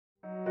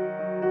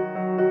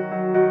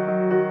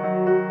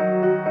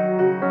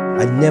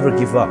I never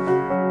give up.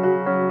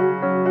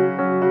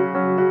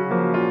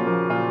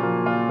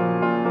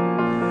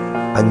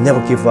 I never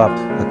give up.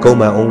 I go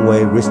my own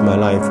way, risk my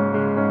life.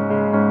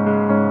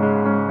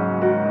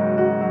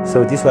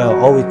 So this is why I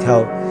always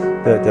tell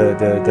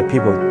the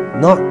people,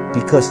 not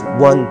because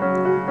one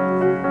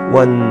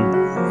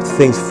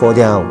things fall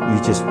down,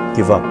 you just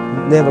give up.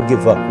 Never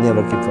give up,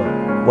 never give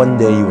up. One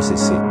day you will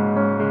succeed.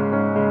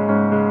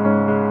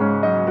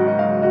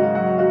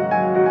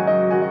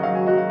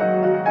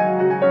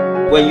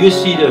 When you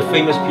see the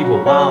famous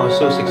people, wow,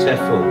 so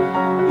successful,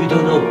 you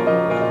don't know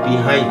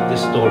behind the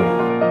story.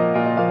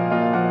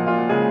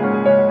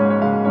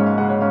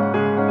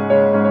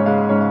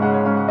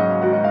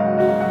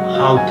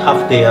 How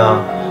tough they are,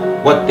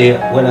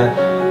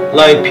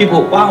 like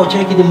people, wow,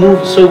 Jackie, the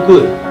movie is so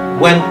good.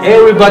 When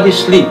everybody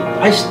sleep,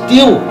 I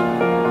still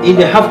in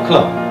the health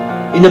club,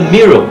 in the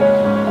mirror,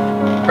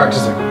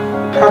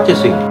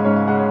 practicing.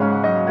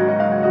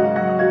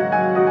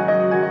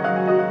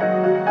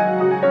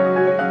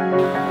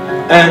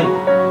 And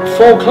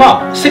 4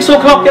 o'clock, 6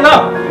 o'clock, get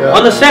up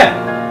on the set.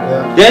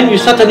 Then you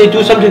suddenly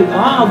do something,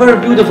 very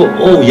beautiful.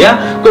 Oh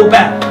yeah, go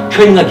back,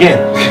 train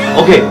again.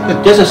 Okay,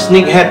 there's a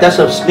snake head, that's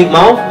a snake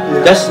mouth,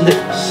 that's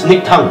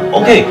snake tongue.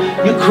 Okay,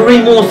 you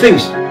create more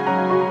things.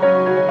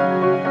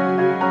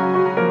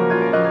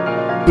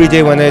 Every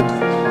day when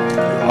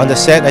on the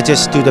set, I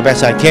just do the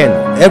best I can.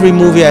 Every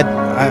movie,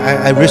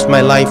 I risk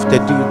my life to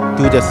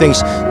do the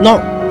things,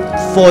 not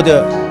for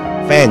the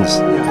fans,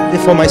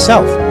 for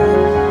myself.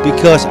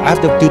 Because I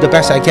have to do the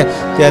best I can.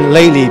 Then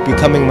lately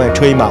becoming my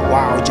trademark.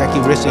 Wow, Jackie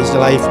risks his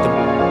life.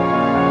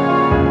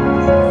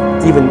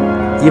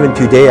 Even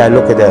today, I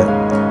look at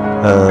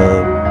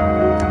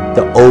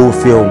the old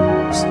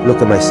films,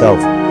 look at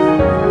myself.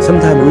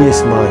 Sometimes really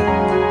smile.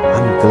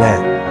 I'm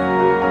glad.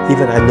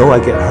 Even I know I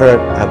get hurt,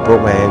 I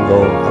broke my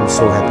ankle. I'm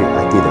so happy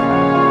I did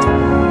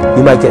it.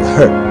 You might get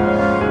hurt,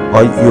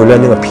 or you're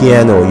learning a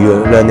piano,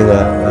 you're learning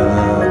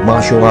a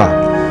martial art.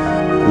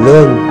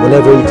 Learn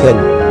whatever you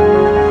can.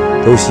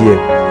 Those years,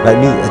 like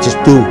me, I just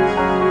do.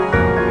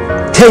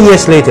 10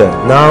 years later,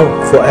 now,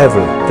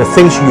 forever, the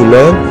things you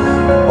learn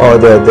or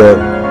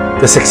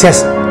the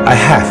success I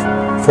have,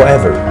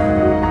 forever.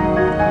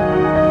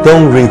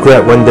 Don't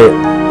regret when they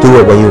do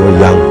it when you were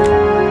young.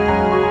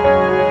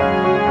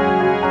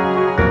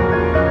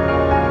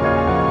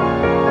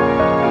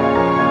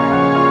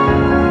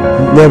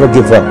 Never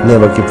give up,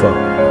 never give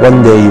up.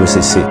 One day you will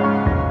succeed.